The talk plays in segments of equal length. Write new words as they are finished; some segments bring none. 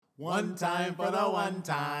One time for the one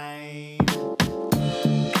time.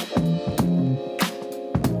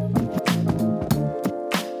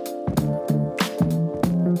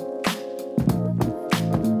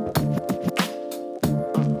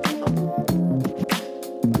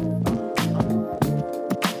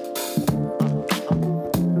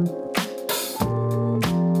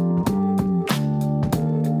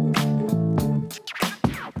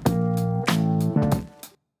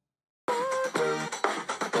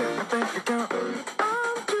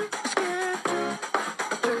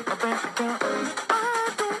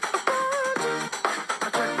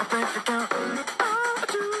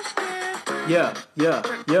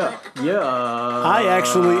 Yeah. I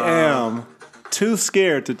actually am too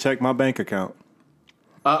scared to check my bank account.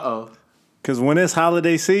 Because when it's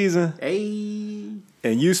holiday season,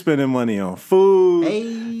 and you spending money on food,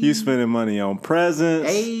 you spending money on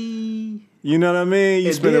presents, you know what I mean?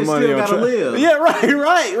 You spending money on... live. Yeah,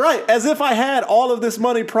 right. As if I had all of this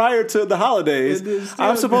money prior to the holidays.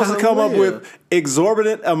 I'm supposed to come up with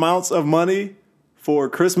exorbitant amounts of money for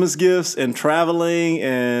Christmas gifts and traveling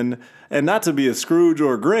and not to be a Scrooge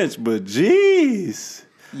or a Grinch, but geez.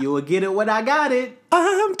 You will get it when I got it.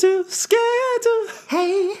 I'm too scared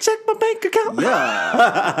to check my bank account.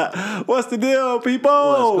 Yeah. What's the deal, people?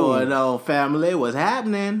 What's going on, family? What's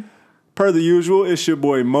happening? Per the usual, it's your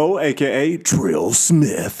boy Mo, a.k.a. Trill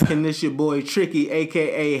Smith. And this your boy Tricky,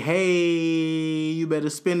 a.k.a. Hey, you better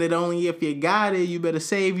spend it only if you got it. You better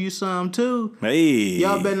save you some, too. Hey.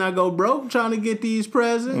 Y'all better not go broke trying to get these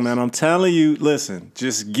presents. Man, I'm telling you, listen,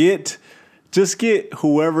 just get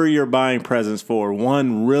whoever you're buying presents for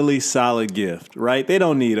one really solid gift, right? They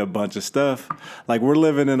don't need a bunch of stuff. Like, we're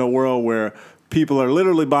living in a world where people are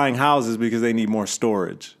literally buying houses because they need more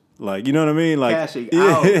storage. Like, you know what I mean? Like, cashing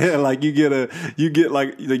out. Yeah, like you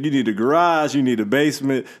need a garage, you need a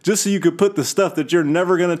basement, just so you could put the stuff that you're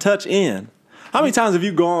never gonna touch in. How many times have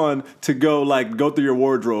you gone to go through your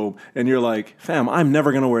wardrobe and you're like, fam, I'm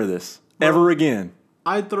never gonna wear this ever again?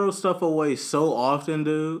 I throw stuff away so often,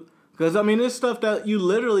 dude. Because, it's stuff that you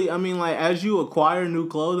literally, as you acquire new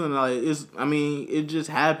clothing, it just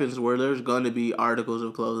happens where there's going to be articles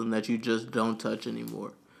of clothing that you just don't touch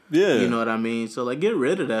anymore. Yeah. You know what I mean? So, get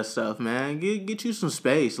rid of that stuff, man. Get you some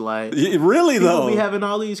space. Really, though? People be having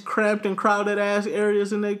all these cramped and crowded-ass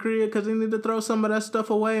areas in their crib because they need to throw some of that stuff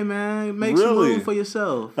away, man. Make some room for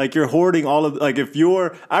yourself. Like, you're hoarding all of...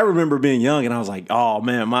 I remember being young and I was like, oh,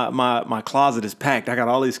 man, my closet is packed. I got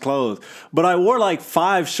all these clothes. But I wore,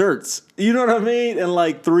 5 shirts. You know what I mean?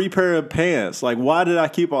 And 3 pair of pants. Why did I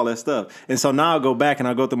keep all that stuff? And so now I'll go back and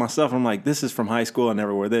I'll go through my stuff. And I'm like, this is from high school. I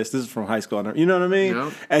never wear this. This is from high school. You know what I mean?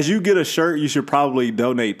 Yep. As you get a shirt, you should probably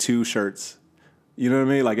donate 2 shirts. You know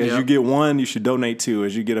what I mean? As you get one, you should donate 2.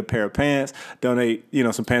 As you get a pair of pants, donate,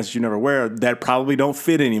 some pants that you never wear that probably don't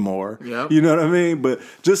fit anymore. Yep. You know what I mean? But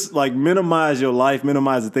just minimize your life,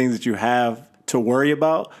 minimize the things that you have to worry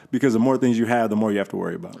about, because the more things you have, the more you have to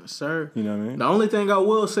worry about. Yes, sir. You know what I mean? The only thing I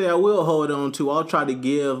will say I will hold on to, I'll try to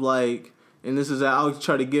give I'll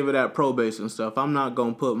try to give it at probates and stuff. I'm not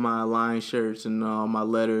going to put my line shirts and my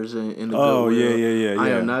letters in the Goodwill. Yeah. I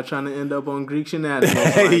am not trying to end up on Greek shenanigans.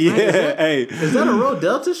 Is that a real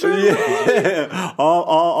Delta shirt? Yeah.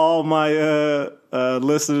 All my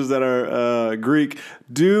listeners that are Greek,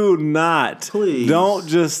 do not. Please. Don't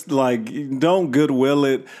just, don't Goodwill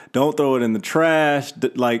it. Don't throw it in the trash.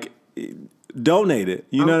 Donate it.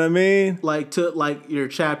 You know what I mean? To your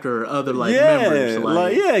chapter or other members.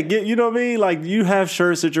 You know what I mean? You have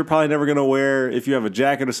shirts that you're probably never gonna wear. If you have a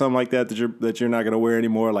jacket or something like that that you're not gonna wear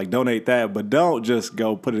anymore, donate that. But don't just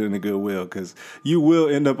go put it in the Goodwill, because you will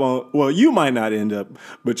end up on. Well, you might not end up,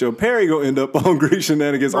 but your Perry gonna end up on Greek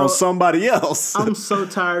shenanigans on somebody else. I'm so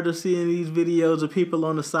tired of seeing these videos of people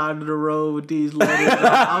on the side of the road with these letters.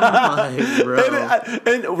 I'm like,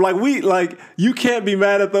 bro. You can't be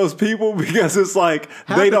mad at those people because it's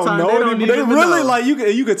they don't know anymore. They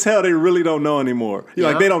really you could tell they really don't know anymore.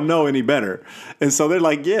 They don't know any better, and so they're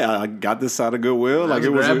like, yeah, I got this out of Goodwill. I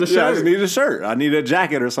just needed a shirt. I need a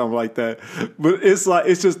jacket or something like that. But it's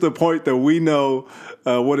just the point that we know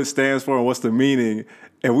what it stands for and what's the meaning,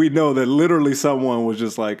 and we know that literally someone was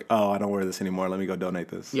just like, oh, I don't wear this anymore. Let me go donate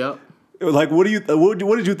this. Yep. What did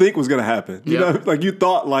you think was going to happen? You know, you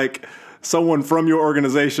thought someone from your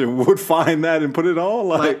organization would find that and put it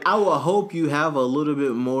on. I would hope you have a little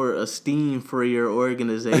bit more esteem for your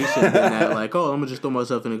organization than that. I'm gonna just throw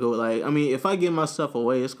myself in the go. If I give my stuff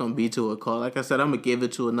away, it's gonna be to a call. Like I said, I'm gonna give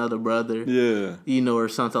it to another brother. Yeah. Or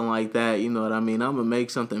something like that. You know what I mean? I'm gonna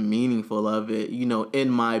make something meaningful of it. In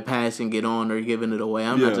my passing it on or giving it away.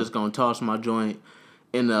 I'm not just gonna toss my joint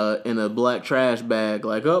in a black trash bag.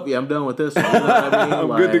 Like, oh yeah, I'm done with this one. You know what I mean? I'm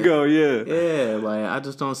like, good to go. Yeah. Yeah, like I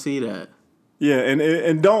just don't see that. Yeah,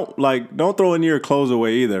 and don't throw any of your clothes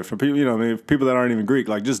away either. For people, people that aren't even Greek,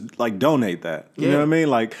 like just like donate that. You know what I mean?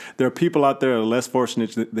 Like there are people out there less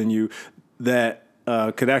fortunate than you that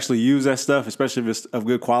could actually use that stuff, especially if it's of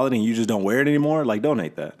good quality and you just don't wear it anymore. Like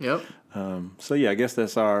donate that. Yep. So yeah, I guess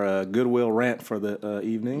that's our goodwill rant for the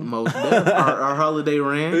evening. Most definitely. our holiday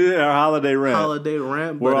rant. Yeah, our holiday rant. Holiday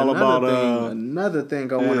rant. We're all about another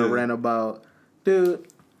thing I want to rant about, dude.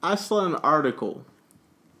 I saw an article.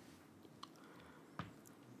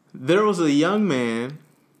 There was a young man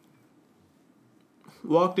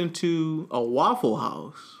walked into a Waffle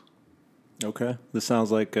House. Okay, this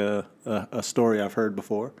sounds like a story I've heard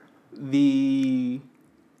before. The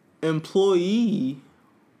employee,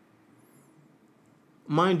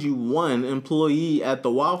 mind you, one employee at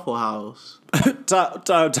the Waffle House.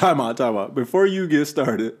 Time out. Before you get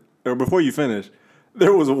started, or before you finish,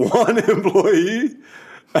 there was one employee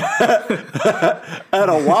at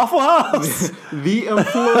a Waffle House? The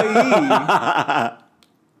employee,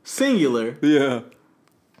 singular,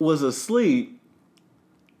 was asleep.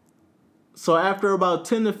 So after about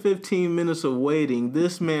 10 to 15 minutes of waiting,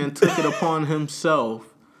 this man took it upon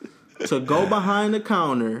himself to go behind the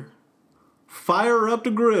counter, fire up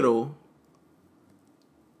the griddle,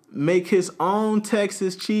 make his own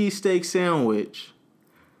Texas cheesesteak sandwich,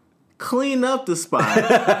 clean up the spot,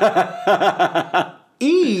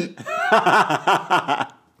 eat,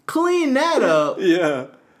 clean that up,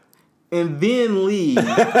 and then leave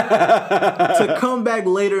to come back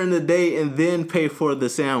later in the day and then pay for the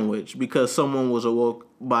sandwich because someone was awoke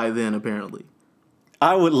by then, apparently.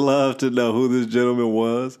 I would love to know who this gentleman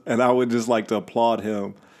was, and I would just like to applaud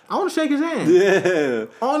him. I want to shake his hand. Yeah.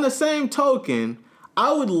 On the same token,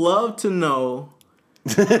 I would love to know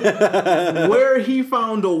where he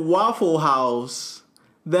found a Waffle House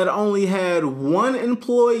that only had one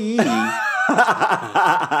employee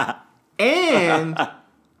and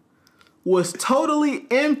was totally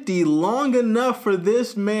empty long enough for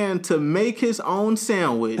this man to make his own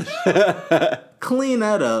sandwich, clean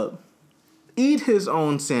that up, eat his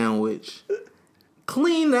own sandwich,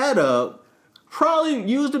 clean that up, probably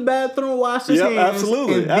use the bathroom, wash his hands,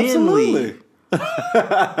 absolutely. and then leave.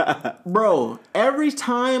 Bro, every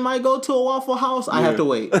time I go to a Waffle House, I have to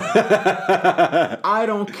wait. I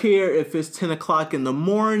don't care if it's 10 o'clock in the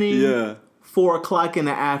morning, 4 o'clock in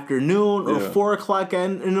the afternoon, or 4 o'clock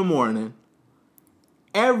in the morning.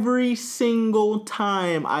 Every single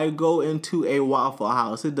time I go into a Waffle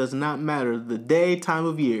House, it does not matter the day, time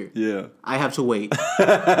of year. Yeah. I have to wait.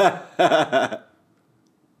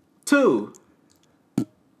 2,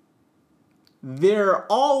 there are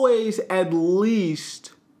always at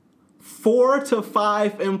least 4 to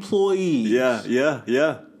 5 employees.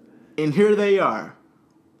 Yeah. And here they are.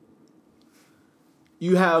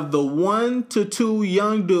 You have the 1 to 2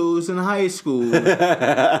 young dudes in high school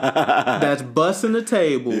that's busting the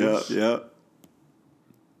tables. Yep.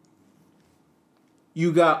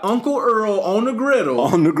 You got Uncle Earl on the griddle.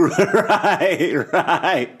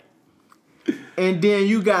 Right. And then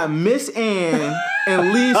you got Miss Ann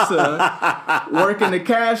and Lisa working the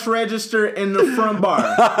cash register in the front bar.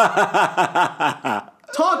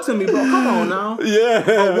 Talk to me, bro. Come on now. Yeah.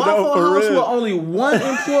 A Waffle House with only one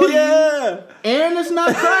employee. And it's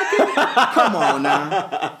not cracking? Come on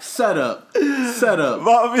now. Set up. If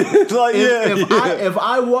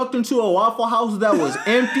I walked into a Waffle House that was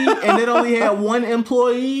empty and it only had one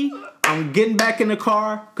employee, I'm getting back in the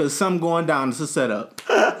car because something going down. It's a setup.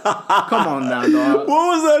 Come on now, dog. What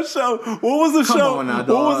was that show? What was the show? On now, dog.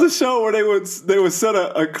 What was the show where they would set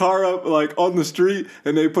a car up like on the street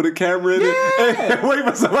and they put a camera in it and wait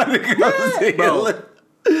for somebody to come see it?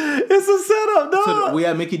 It's a setup, dog. So we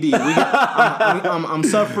had Mickey D. I'm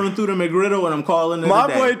suffering through the McGriddle and I'm calling it My a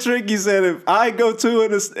day. boy Tricky said if I go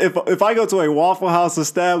to a Waffle House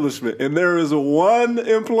establishment and there is one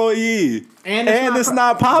employee and it's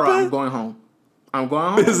not popping, bro, I'm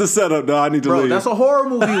going home. It's a setup, dog. I need to leave. That's a horror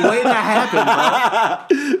movie waiting to happen, bro.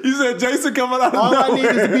 You said Jason coming out of nowhere. All I need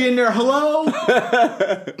is to be in there. Hello?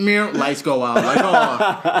 Lights go out.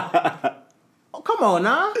 Like, oh, come on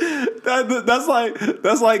now. That's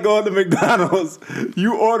like going to McDonald's.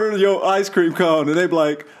 You order your ice cream cone and they be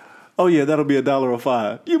like, oh yeah, that'll be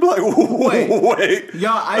 $1.05. You be like, wait.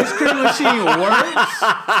 Y'all ice cream machine works?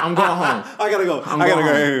 I'm going home. I gotta go. I gotta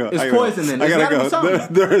go. It's poison in it. I gotta go.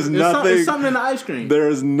 There's nothing. There's something in the ice cream. There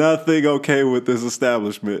is nothing okay with this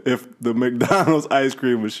establishment if the McDonald's ice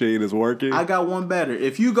cream machine is working. I got one better.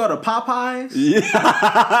 If you go to Popeyes,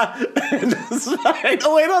 and just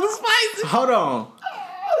wait on the spices. Hold on.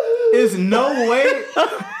 is no wait,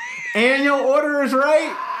 and your order is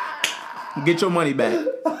right, get your money back.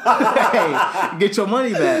 Hey, get your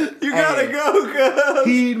money back. You gotta go, cuz.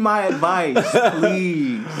 Heed my advice,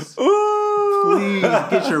 please. Ooh. Please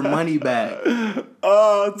get your money back.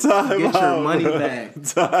 Oh, time Get out. your money back.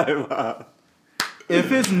 Time out.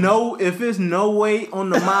 If it's no weight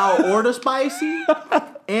on the mild or the spicy,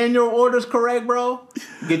 and your order's correct, bro,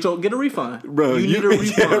 get a refund. Bro, you need a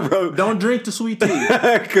refund. Yeah, bro. Don't drink the sweet tea.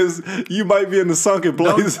 Because you might be in the sunken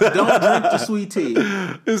place. Don't drink the sweet tea.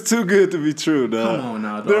 It's too good to be true, dog. Come on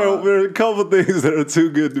now, dog. There are a couple things that are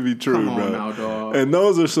too good to be true, Come on bro. now, dog. And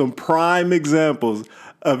those are some prime examples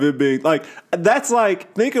of it being like, that's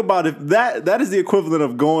like, think about if that is the equivalent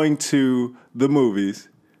of going to the movies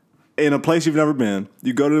in a place you've never been.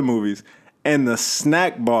 You go to the movies and the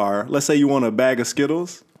snack bar, let's say you want a bag of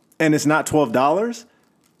Skittles and it's not $12,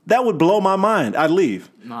 that would blow my mind. I'd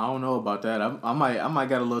leave. No, I don't know about that. I might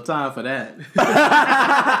got a little time for that.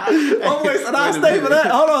 Oh wait, and I'll stay for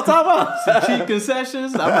that. Hold on, time out. Some cheap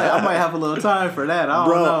concessions. I might have a little time for that. I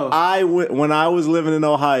don't know. When I was living in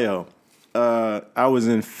Ohio, I was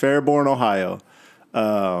in Fairborn, Ohio.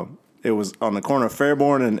 It was on the corner of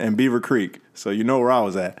Fairborn and Beaver Creek, so you know where I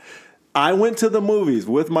was at. I went to the movies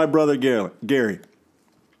with my brother Gary.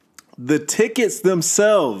 The tickets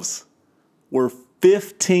themselves were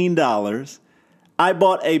 $15. I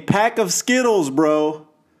bought a pack of Skittles, bro.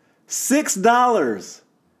 $6.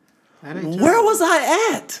 Where was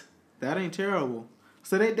I at? That ain't terrible.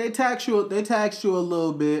 So they tax you a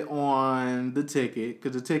little bit on the ticket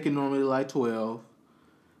because the ticket normally like $12.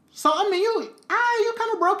 So I mean you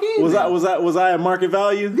kind of broke even. Was I at market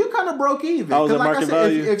value? You kind of broke even. I was at market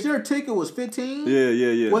value. If your ticket was $15,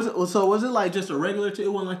 yeah. Was it like just a regular ticket? It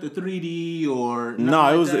wasn't like the 3D or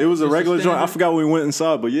no, it was a regular joint. I forgot when we went and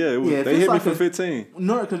saw it, but yeah, they hit me for $15.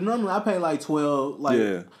 No, because normally I pay like $12,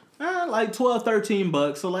 like $12,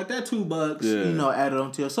 $13. So like that $2, added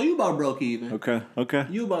on to it. So you about broke even. Okay.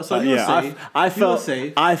 You about you were safe.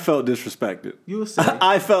 I felt disrespected. You were safe.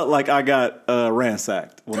 I felt like I got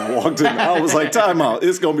ransacked when I walked in. I was like, time out.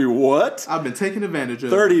 It's gonna be what? I've been taking advantage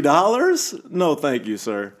of $30? No, thank you,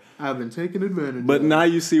 sir. I've been taking advantage. But now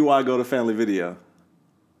you see why I go to Family Video.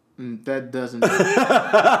 That does not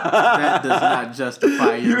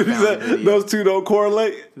justify your family video. Those two don't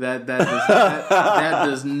correlate. That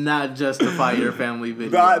does not justify your family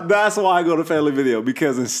video. That's why I go to Family Video,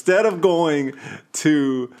 because instead of going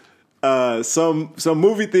to some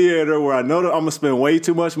movie theater where I know that I'm gonna spend way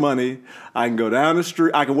too much money, I can go down the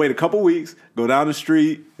street. I can wait a couple weeks, go down the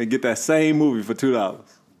street, and get that same movie for $2.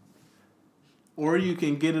 Or you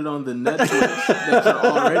can get it on the Netflix that you're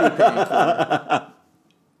already paying for.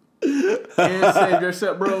 And save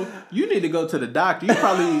yourself, bro. You need to go to the doctor. You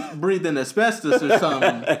probably breathing asbestos or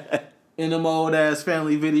something in them old ass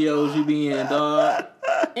family videos you be in, dog.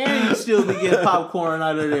 And you still be getting popcorn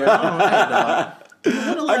out of there. I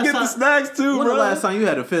get the snacks too, bro. When the last time you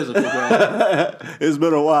had a physical, bro? It's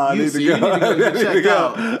been a while. I need to go. You need to go get checked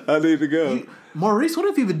out. I need to go. Maurice, what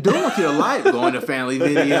have you been doing with your life? Going to Family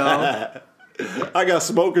Video. I got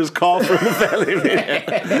smokers cough from the Family Video.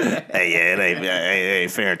 Hey, it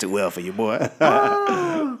ain't faring too well for you, boy.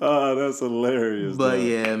 Oh, that's hilarious. But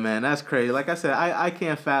yeah, man, that's crazy. Like I said, I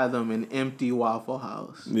can't fathom an empty Waffle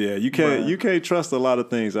House. Yeah, you can't trust a lot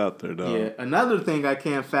of things out there, dog. Yeah, another thing I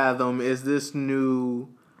can't fathom is this new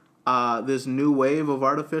wave of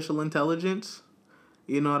artificial intelligence.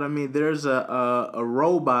 You know what I mean? There's a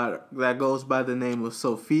robot that goes by the name of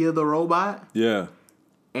Sophia the robot. Yeah.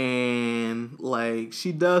 And like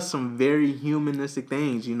she does some very humanistic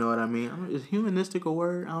things, you know what I mean? Is humanistic a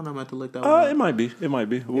word? I don't know. I'm about to look that one up. It might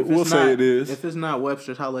be. We'll say it is. If it's not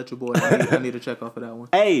Webster's, holla at your boy. I need to check off of that one.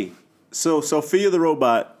 Hey, so Sophia the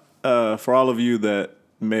robot, for all of you that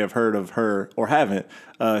may have heard of her or haven't,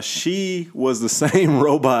 she was the same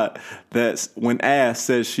robot that, when asked,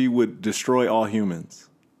 said she would destroy all humans.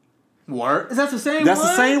 What? Is that the same one? That's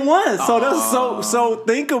the same one. So so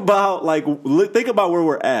think about where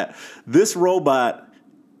we're at. This robot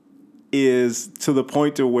is to the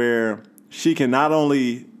point to where she can not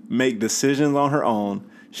only make decisions on her own,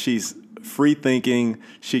 she's free thinking,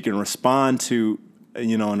 she can respond to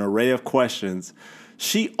an array of questions.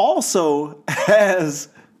 She also has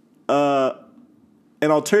an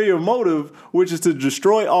ulterior motive, which is to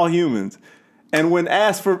destroy all humans. And when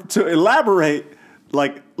asked to elaborate,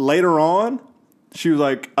 like later on, she was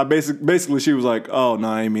like, basically she was like, oh no,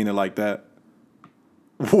 I ain't mean it like that.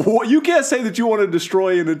 You can't say that you want to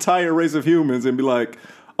destroy an entire race of humans and be like,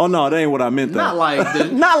 oh no, that ain't what I meant though. Not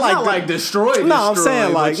like destroy. No, I'm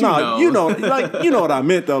saying like, no, you know what I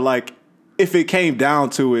meant though. Like, if it came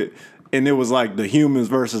down to it, and it was like the humans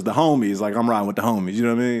versus the homies. Like, I'm riding with the homies. You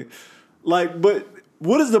know what I mean? Like, but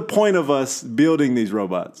what is the point of us building these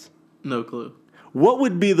robots? No clue. What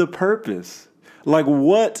would be the purpose? Like,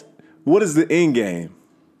 what is the end game?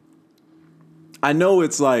 I know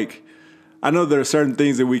there are certain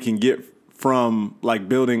things that we can get from like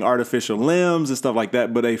building artificial limbs and stuff like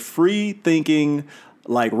that, but a free thinking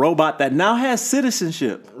like robot that now has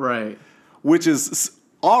citizenship. Right. Which is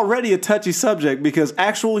already a touchy subject because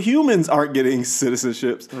actual humans aren't getting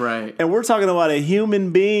citizenships. Right. And we're talking about a human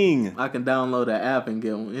being. I can download an app and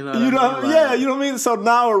get one. You know what I mean? Yeah, you know what I mean? So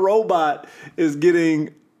now a robot is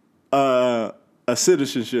getting a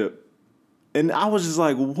citizenship. And I was just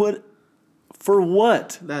like, what? For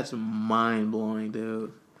what? That's mind blowing,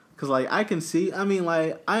 dude. Because, like, I can see, I mean,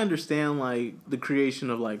 like, I understand, like, the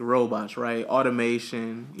creation of, like, robots, right?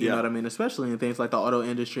 Automation, you know what I mean? Especially in things like the auto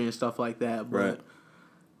industry and stuff like that. But right.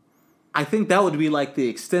 I think that would be, like, the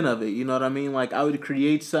extent of it, you know what I mean? Like, I would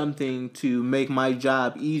create something to make my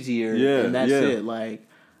job easier, and that's it. Like,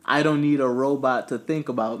 I don't need a robot to think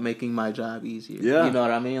about making my job easier. Yeah. You know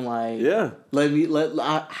what I mean? Like,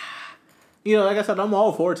 you know, like I said, I'm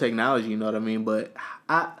all for technology, you know what I mean? But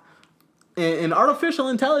and artificial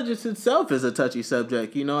intelligence itself is a touchy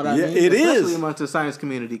subject, you know what I mean? It is. Especially amongst the science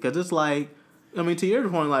community, because it's like, I mean, to your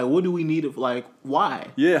point, like, what do we need? Like, why?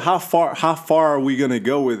 Yeah, how far are we gonna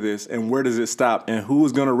go with this, and where does it stop, and who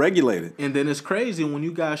is gonna regulate it? And then it's crazy when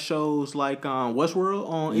you got shows like Westworld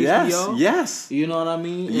on HBO. Yes. You know what I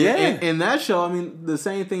mean? And that show, I mean, the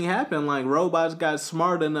same thing happened. Like, robots got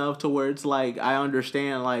smart enough to where it's like, I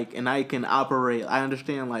understand, like, and I can operate. I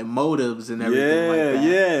understand, like, motives and everything like that.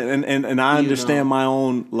 Yeah, and I understand my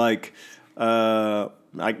own, like,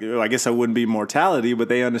 I guess it wouldn't be mortality, but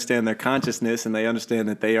they understand their consciousness and they understand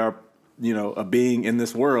that they are, you know, a being in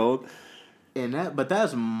this world. But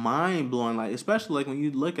that's mind blowing. Like, especially like when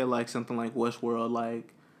you look at like something like Westworld,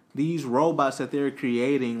 like these robots that they're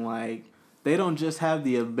creating, like they don't just have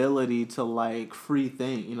the ability to like free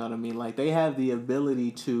think. You know what I mean? Like they have the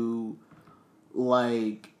ability to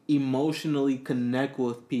like emotionally connect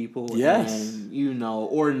with people. Yes. And, you know,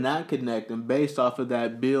 or not connect, and based off of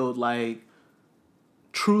that build like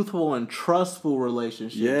truthful and trustful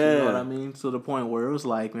relationships. You know what I mean? To the point where it was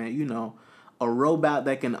like, man, you know, a robot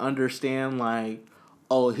that can understand like,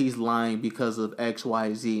 oh, he's lying because of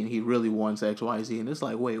XYZ and he really wants XYZ, and it's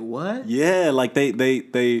like, wait, what? Yeah, like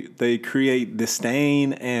they create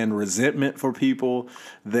disdain and resentment for people.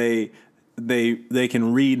 They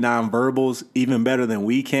can read nonverbals even better than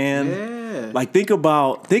we can. Yeah. Like think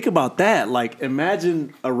about that. Like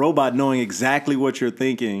imagine a robot knowing exactly what you're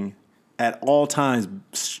thinking at all times,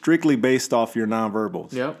 strictly based off your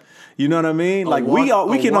nonverbals. Yep. You know what I mean? Like we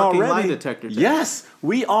can already lie detector test. Yes,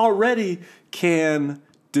 we already can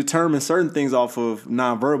determine certain things off of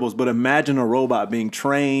nonverbals, but imagine a robot being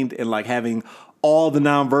trained and like having all the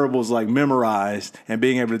nonverbals like memorized and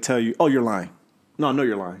being able to tell you, "Oh, you're lying." No, I know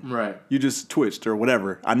you're lying. Right. You just twitched or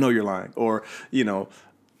whatever. I know you're lying. Or, you know,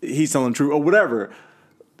 he's telling the truth or whatever.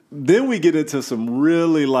 Then we get into some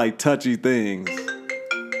really like touchy things.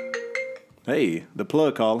 Hey, the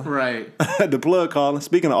plug calling. Right. The plug calling.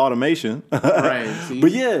 Speaking of automation. Right. See?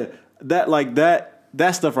 But yeah,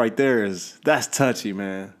 that stuff right there that's touchy,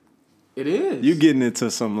 man. It is. You getting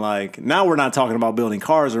into some like, now we're not talking about building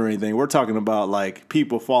cars or anything. We're talking about like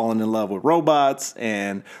people falling in love with robots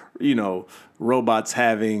and, you know, robots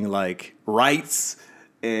having like rights.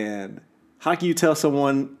 And how can you tell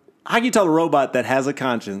a robot that has a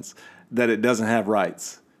conscience that it doesn't have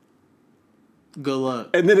rights? Good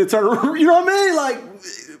luck. And then it turned, you know what I mean?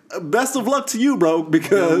 Like, best of luck to you, bro,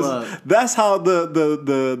 because that's how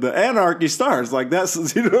the anarchy starts. Like,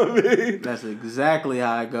 that's, you know what I mean? That's exactly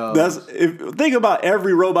how it goes. Think about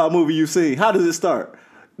every robot movie you see. How does it start?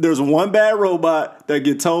 There's one bad robot that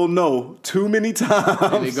get told no too many times.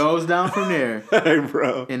 And it goes down from there. Hey,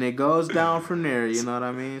 bro. And it goes down from there, you know what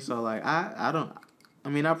I mean? So, like,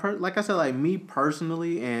 like I said, like, me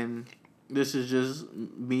personally, and this is just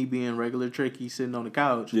me being regular Tricky sitting on the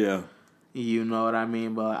couch. Yeah. You know what I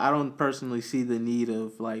mean? But I don't personally see the need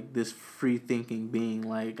of, like, this free-thinking being.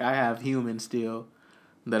 Like, I have humans still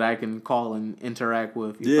that I can call and interact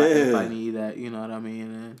with if I need that, you know what I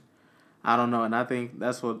mean? And I don't know, and I think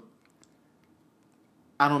that's what...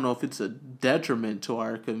 I don't know if it's a detriment to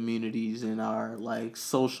our communities and our, like,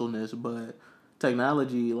 socialness, but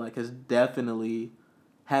technology, like, has definitely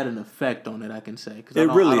had an effect on it, I can say. Cause has.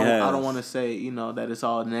 I don't want to say, you know, that it's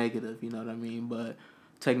all negative, you know what I mean? But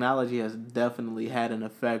technology has definitely had an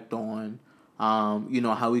effect on, you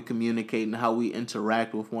know, how we communicate and how we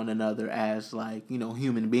interact with one another as, like, you know,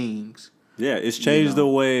 human beings. Yeah, it's changed the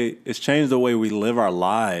way we live our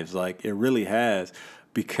lives. Like, it really has,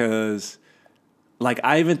 because like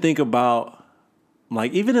I even think about,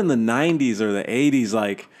 like, even in the 90s or the 80s,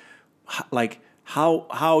 like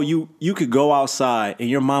how you could go outside and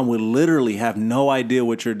your mom would literally have no idea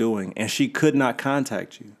what you're doing, and she could not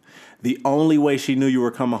contact you. The only way she knew you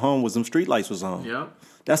were coming home was them street lights was on. Yep.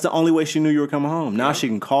 That's the only way she knew you were coming home. Now she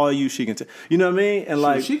can call you. She can, you know what I mean? And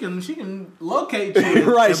like she can locate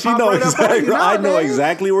you. Right. She knows exactly. I know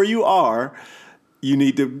exactly where you are. You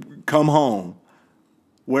need to come home.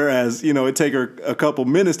 Whereas, it take her a couple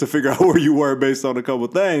minutes to figure out where you were based on a couple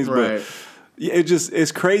things. Right. But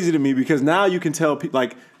it's crazy to me, because now you can tell people,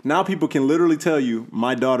 like, now people can literally tell you,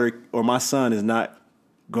 my daughter or my son is not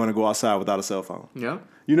going to go outside without a cell phone. Yeah.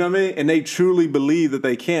 You know what I mean? And they truly believe that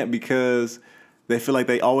they can't, because they feel like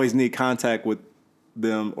they always need contact with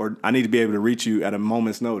them, or I need to be able to reach you at a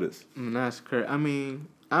moment's notice. That's crazy. I mean,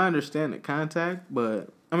 I understand the contact, but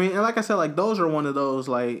I mean, and like I said, like, those are one of those,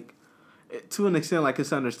 like, to an extent, like,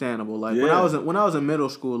 it's understandable. Like, when I was in middle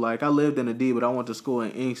school, like, I lived in a D, but I went to school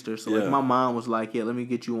in Inkster, so like my mom was like, yeah, let me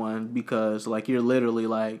get you one, because like you're literally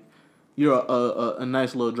like you're a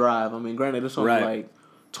nice little drive. I mean, granted, it's only like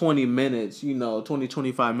 20 minutes,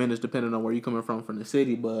 25 minutes, depending on where you're coming from the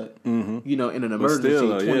city. But, in an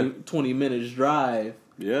emergency, 20 minutes drive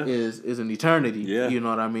is an eternity. Yeah. You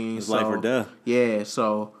know what I mean? It's life or death. Yeah.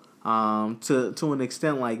 So, to an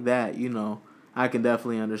extent like that, I can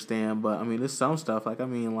definitely understand. But, I mean, there's some stuff. Like, I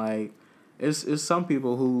mean, like, it's some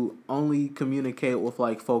people who only communicate with,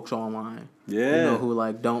 like, folks online. Yeah. Who,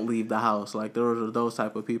 like, don't leave the house. Like, there are those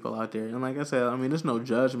type of people out there. And like I said, I mean, there's no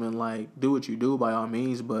judgment. Like, do what you do by all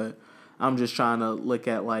means. But I'm just trying to look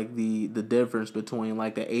at, like, the difference between,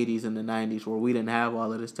 like, the 80s and the 90s, where we didn't have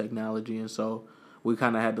all of this technology. And so we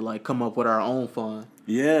kind of had to, like, come up with our own fun.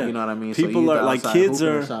 Yeah. You know what I mean? People are, like, kids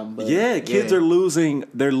are losing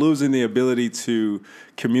the ability to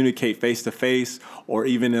communicate face-to-face or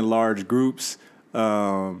even in large groups.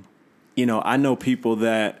 I know people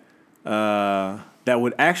that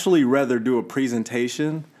would actually rather do a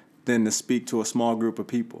presentation than to speak to a small group of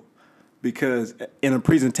people, because in a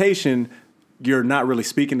presentation you're not really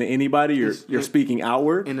speaking to anybody. You're speaking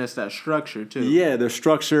outward, and it's that structure too. Yeah, the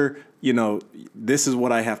structure. This is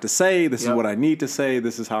what I have to say. This is what I need to say.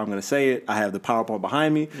 This is how I'm going to say it. I have the PowerPoint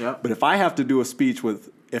behind me. Yep. But if I have to do a speech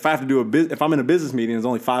if I'm in a business meeting, there's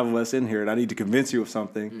only 5 of us in here, and I need to convince you of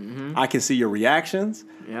something, I can see your reactions.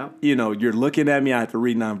 Yeah. You're looking at me. I have to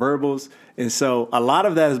read nonverbals. And so a lot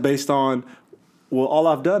of that is based on, well, all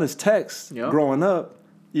I've done is text growing up.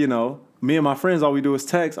 Me and my friends, all we do is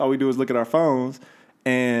text. All we do is look at our phones.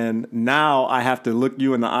 And now I have to look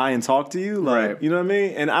you in the eye and talk to you. Like, right. You know what I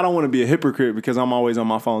mean? And I don't want to be a hypocrite, because I'm always on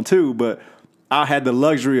my phone too. But I had the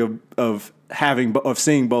luxury of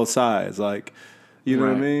seeing both sides. Like, you know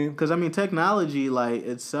what I mean? Because, I mean, technology, like,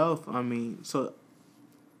 itself, I mean, so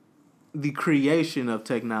the creation of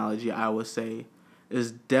technology, I would say,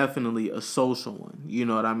 is definitely a social one. You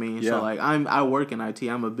know what I mean? Yeah. So, like, I work in IT.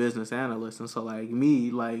 I'm a business analyst. And so, like,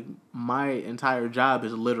 me, like, my entire job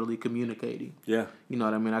is literally communicating. Yeah. You know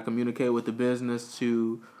what I mean? I communicate with the business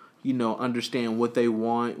to, understand what they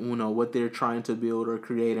want, what they're trying to build or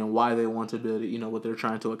create and why they want to build it, what they're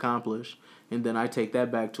trying to accomplish. And then I take that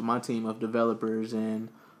back to my team of developers and,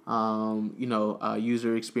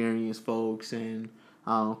 user experience folks and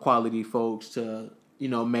quality folks to,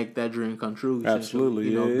 make that dream come true. Absolutely,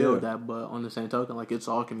 build that. But on the same token, like, it's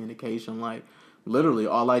all communication. Like, literally,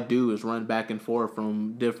 all I do is run back and forth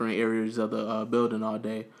from different areas of the building all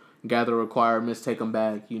day, gather requirements, take them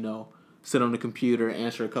back, sit on the computer,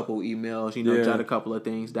 answer a couple emails, jot a couple of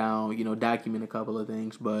things down, document a couple of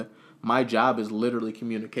things. But my job is literally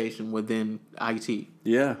communication within IT.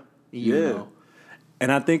 Yeah.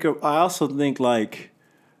 And I also think like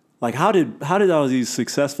how did all these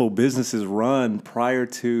successful businesses run prior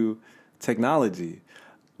to technology?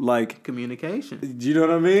 Like, communication. Do you know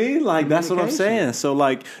what I mean? Like, that's what I'm saying. So,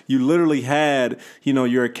 like, you literally had,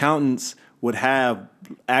 your accountants would have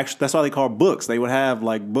that's why they call books. They would have,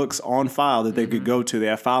 like, books on file that they could go to. They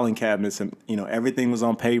have filing cabinets, and everything was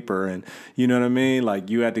on paper, and you know what I mean. Like,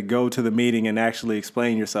 you had to go to the meeting and actually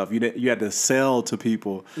explain yourself. You had to sell to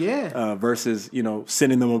people. Yeah. Versus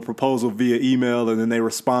sending them a proposal via email and then they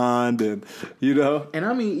respond and And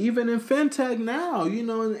I mean, even in fintech now,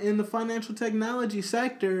 in the financial technology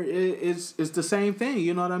sector, it's the same thing.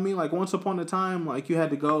 You know what I mean? Like, once upon a time, like, you had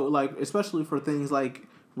to go, like, especially for things like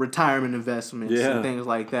retirement investments and things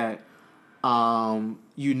like that.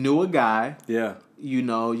 You knew a guy. Yeah.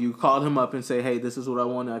 you call him up and say, hey, this is what I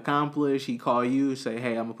want to accomplish. He call you, say,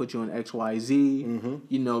 hey, I'm going to put you on XYZ.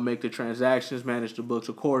 Mm-hmm. Make the transactions, manage the books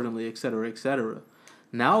accordingly, et cetera, et cetera.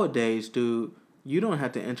 Nowadays, dude, you don't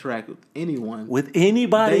have to interact with anyone. With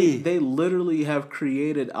anybody. They literally have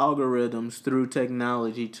created algorithms through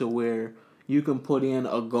technology to where you can put in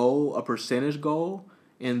a goal, a percentage goal,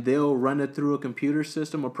 and they'll run it through a computer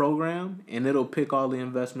system or program, and it'll pick all the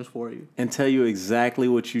investments for you. And tell you exactly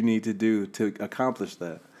what you need to do to accomplish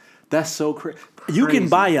that. That's so crazy. You can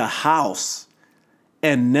buy a house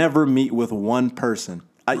and never meet with one person.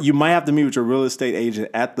 You might have to meet with your real estate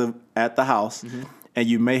agent at the house, mm-hmm. and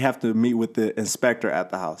you may have to meet with the inspector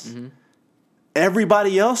at the house. Mm-hmm.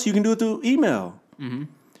 Everybody else, you can do it through email. Mm-hmm.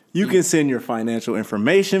 You can send your financial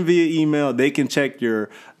information via email. They can check your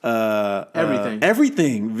everything.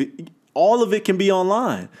 Everything. All of it can be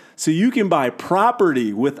online. So you can buy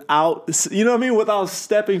property without, without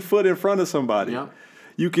stepping foot in front of somebody. Yep.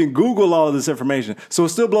 You can Google all of this information. So it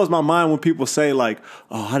still blows my mind when people say like,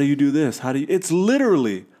 oh, how do you do this? It's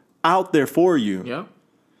literally out there for you. Yep.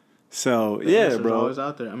 So, yeah, bro. It's always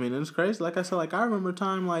out there. I mean, it's crazy. Like I said, I remember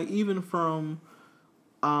time, even from...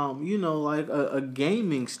 a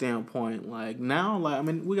gaming standpoint, now,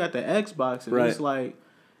 we got the Xbox, and right.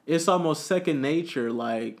 It's almost second nature.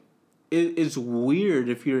 It's weird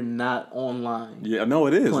if you're not online. Yeah, no,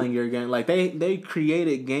 it is. Playing your game. They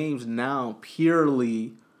created games now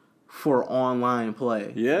purely for online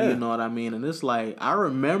play. Yeah. You know what I mean? And it's I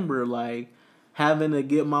remember, having to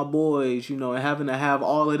get my boys, and having to have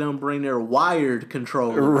all of them bring their wired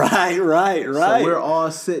controllers. Right. So we're all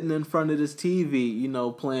sitting in front of this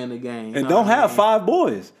TV, playing the game. And don't have 5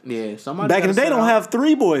 boys. Yeah, somebody. Back in the day, don't have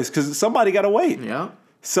 3 boys because somebody got to wait. Yeah.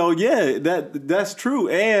 So yeah, that's true.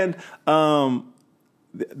 And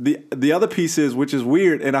the other piece is, which is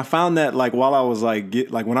weird, and I found that while I was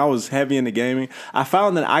when I was heavy into gaming, I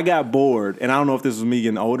found that I got bored, and I don't know if this was me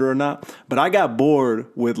getting older or not, but I got bored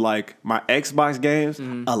with my Xbox games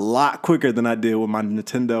a lot quicker than I did with my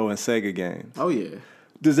Nintendo and Sega games. Oh yeah.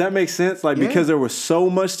 Does that make sense? Because there was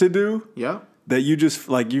so much to do. Yeah. That you just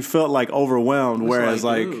you felt overwhelmed, whereas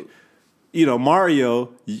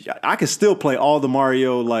Mario, I could still play all the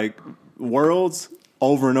Mario worlds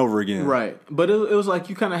over and over again. Right. But it was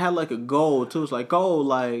you kind of had a goal too. It's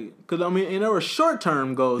because and there were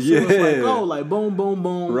short-term goals. So it was boom, boom,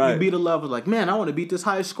 boom. Right. You beat a level. Man, I want to beat this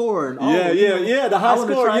high score. And, the high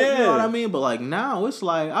score, You know what I mean? But now it's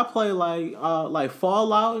I play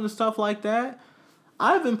Fallout and stuff like that.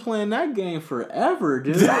 I've been playing that game forever,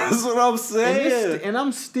 dude. That's what I'm saying. And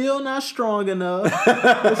I'm still not strong enough.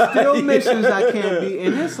 There's still missions I can't beat.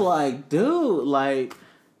 And it's dude,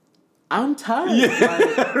 I'm tired.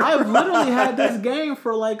 Yeah, I've literally had this game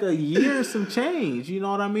for a year, some change. You know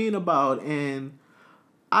what I mean? And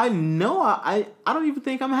I know I don't even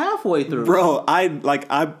think I'm halfway through. Bro, when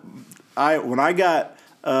I got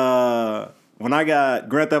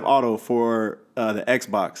Grand Theft Auto for the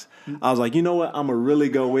Xbox, I was like, you know what? I'm gonna really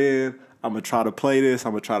go in. I'm gonna try to play this.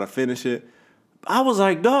 I'm gonna try to finish it. I was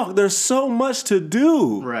like, dog, there's so much to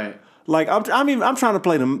do. Right. I'm trying to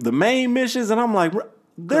play the main missions, and I'm like,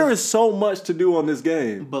 there is so much to do on this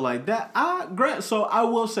game. But so I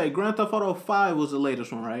will say Grand Theft Auto 5 was the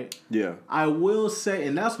latest one, right? Yeah. I will say,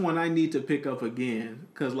 and that's one I need to pick up again,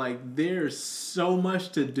 because there's so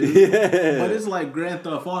much to do. Yeah. But it's Grand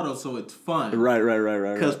Theft Auto, so it's fun.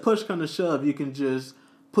 Right. Because push come to shove, you can just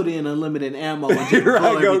put in unlimited ammo and just right,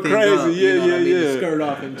 blow go everything crazy. up. You know what I mean? Yeah. Skirt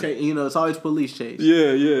off and chase. It's always police chase.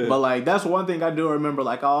 Yeah. But that's one thing I do remember.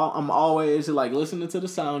 I'm always listening to the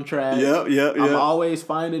soundtrack. Yep. I'm always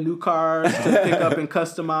finding new cars to pick up and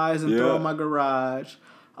customize and throw in my garage.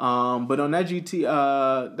 But on that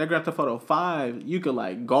that Grand Theft Auto 5, you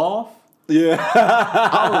could golf. Yeah.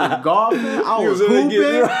 I was golfing. I was hooping.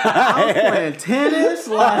 I was playing tennis.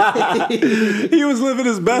 He was living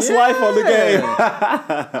his best life on the game.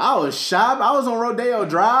 I was shopping. I was on Rodeo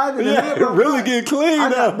Drive. Really getting clean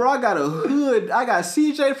up. Bro, I got a hood. I got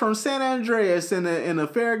CJ from San Andreas in a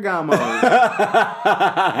Ferragamo.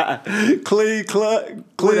 clean cut,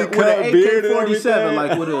 AK-47, beard and everything.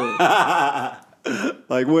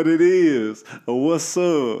 Like what it is. What's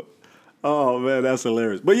up? Oh, man, that's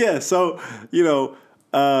hilarious. But, yeah, so,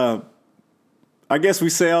 I guess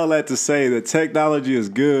we say all that to say that technology is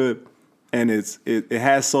good and it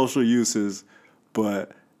has social uses,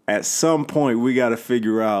 but at some point we got to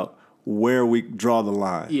figure out where we draw the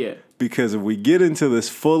line. Yeah. Because if we get into this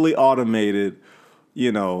fully automated,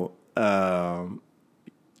 just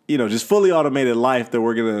fully automated life that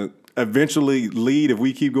we're going to eventually lead if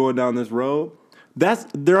we keep going down this road,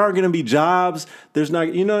 there aren't going to be jobs. There's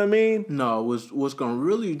not, you know what I mean? No, what's going to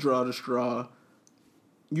really draw the straw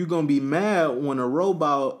you gonna be mad when a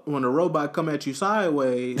robot come at you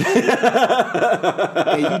sideways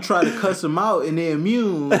and you try to cuss them out and they're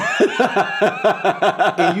immune,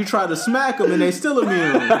 and you try to smack them and they still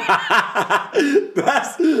immune.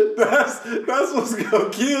 That's what's gonna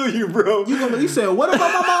kill you, bro. You said, what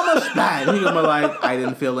about my mama's spat? And you gonna be like, I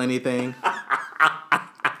didn't feel anything.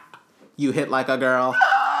 You hit like a girl.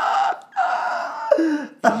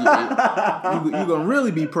 You gonna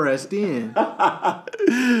really be pressed in.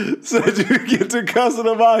 So you get to cussing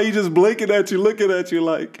him out, he just blinking at you, looking at you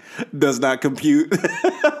like, does not compute.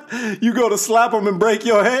 You go to slap him and break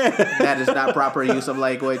your hand. That is not proper use of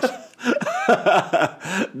language.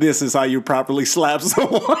 This is how you properly slap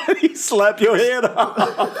someone. He slapped your head off.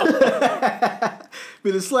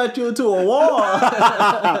 But it slapped you into a wall.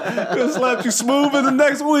 It slapped you smooth in the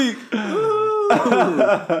next week.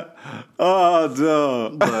 Oh,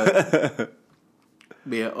 dog.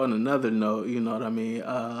 But yeah, on another note, you know what I mean?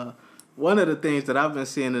 One of the things that I've been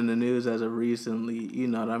seeing in the news as of recently, you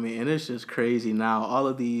know what I mean? And it's just crazy now. All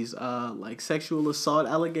of these like sexual assault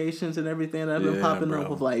allegations and everything that have been popping up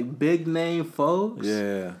with like big name folks.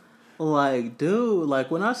 Yeah. Like, dude, like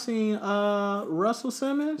when I seen Russell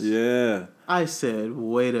Simmons, yeah, I said,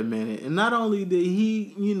 wait a minute. And not only did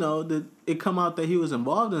he, you know, did it come out that he was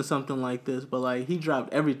involved in something like this, but like he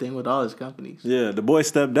dropped everything with all his companies. Yeah, the boy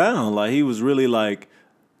stepped down. Like he was really like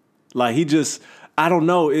he just, I don't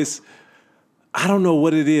know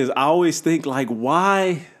what it is. I always think like,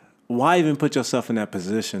 why even put yourself in that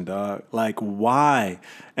position, dog? Like why?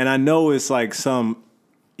 And I know it's like some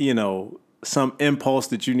impulse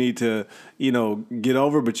that you need to, get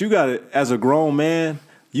over, but you got to, as a grown man,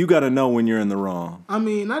 you got to know when you're in the wrong. I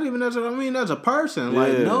mean, not even as a person.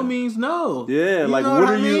 Like, no means no. Yeah, like, what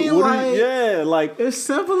are you, yeah, like. It's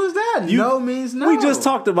simple as that. No means no. We just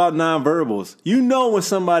talked about nonverbals. You know when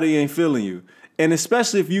somebody ain't feeling you. And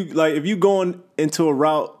especially if you going into a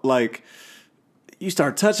route, like, you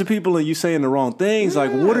start touching people and you saying the wrong things,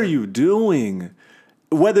 like, what are you doing?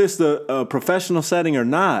 Whether it's the professional setting or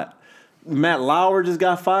not. Matt Lauer just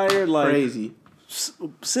got fired. Like, crazy.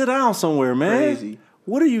 Sit down somewhere, man. Crazy.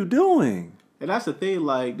 What are you doing? And that's the thing,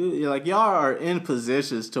 like, dude, like y'all are in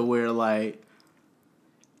positions to where like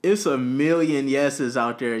it's a million yeses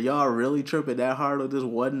out there. Y'all really tripping that hard with this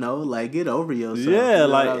one no? Like, get over yourself. Yeah,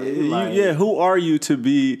 who are you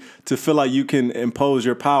to feel like you can impose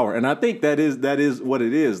your power? And I think that is what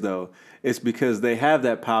it is, though. It's because they have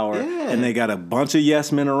that power and they got a bunch of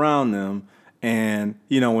yes men around them. And,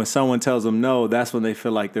 when someone tells them no, that's when they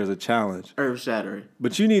feel like there's a challenge. Earth-shattering.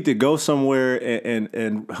 But you need to go somewhere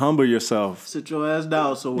and humble yourself. Sit your ass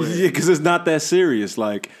down somewhere. Yeah, because it's not that serious.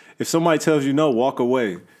 Like, if somebody tells you no, walk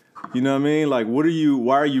away. You know what I mean? Like,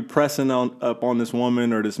 why are you pressing up on this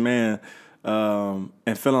woman or this man and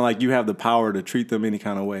feeling like you have the power to treat them any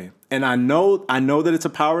kind of way? And I know that it's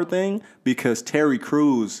a power thing because Terry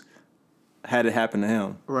Crews had it happen to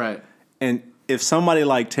him. Right. And if somebody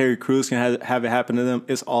like Terry Crews can have it happen to them,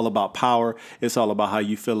 it's all about power. It's all about how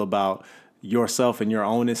you feel about yourself and your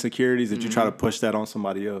own insecurities that you try to push that on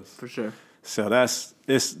somebody else. For sure. So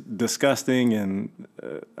it's disgusting, and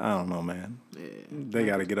I don't know, man. Yeah, they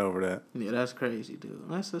got to get over that. Yeah, that's crazy, dude.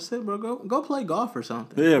 That's it, bro. Go play golf or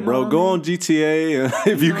something. Yeah, bro. Go on GTA.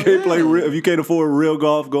 If you can't if you can't afford real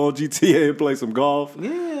golf, go on GTA and play some golf.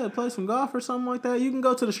 Yeah, play some golf or something like that. You can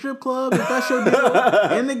go to the strip club if that's your deal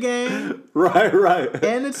in the game. Right.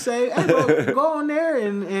 And it's safe. Hey, bro, go on there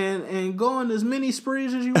and go on as many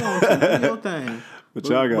sprees as you want to. Do your thing. But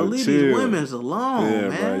y'all gotta leave chill. These women's alone, yeah,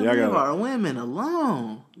 man. Bro, Leave our women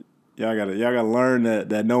alone. Y'all gotta learn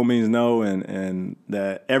that no means no, and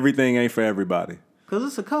that everything ain't for everybody. Cause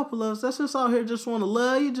it's a couple of us that's just out here just want to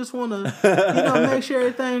love you, just want to make sure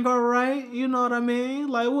everything all right. You know what I mean?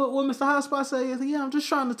 Like what Mr. Hotspot say is, yeah, I'm just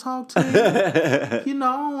trying to talk to you. I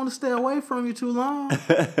don't want to stay away from you too long.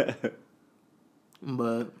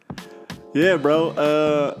 But yeah, bro.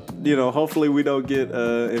 Hopefully we don't get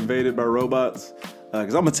invaded by robots.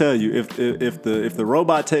 Because I'm gonna tell you, if the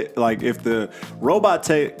robot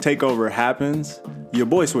takeover happens, your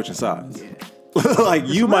boy switching sides. Yeah. Like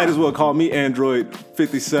you might as well call me Android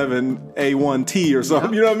 57A1T or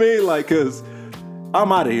something. Yep. You know what I mean? Like, cause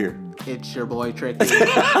I'm out of here. It's your boy Tricky.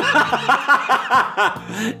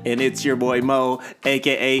 And it's your boy Mo,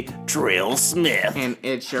 aka Drill Smith. And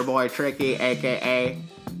it's your boy Tricky, aka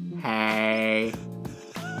Hey.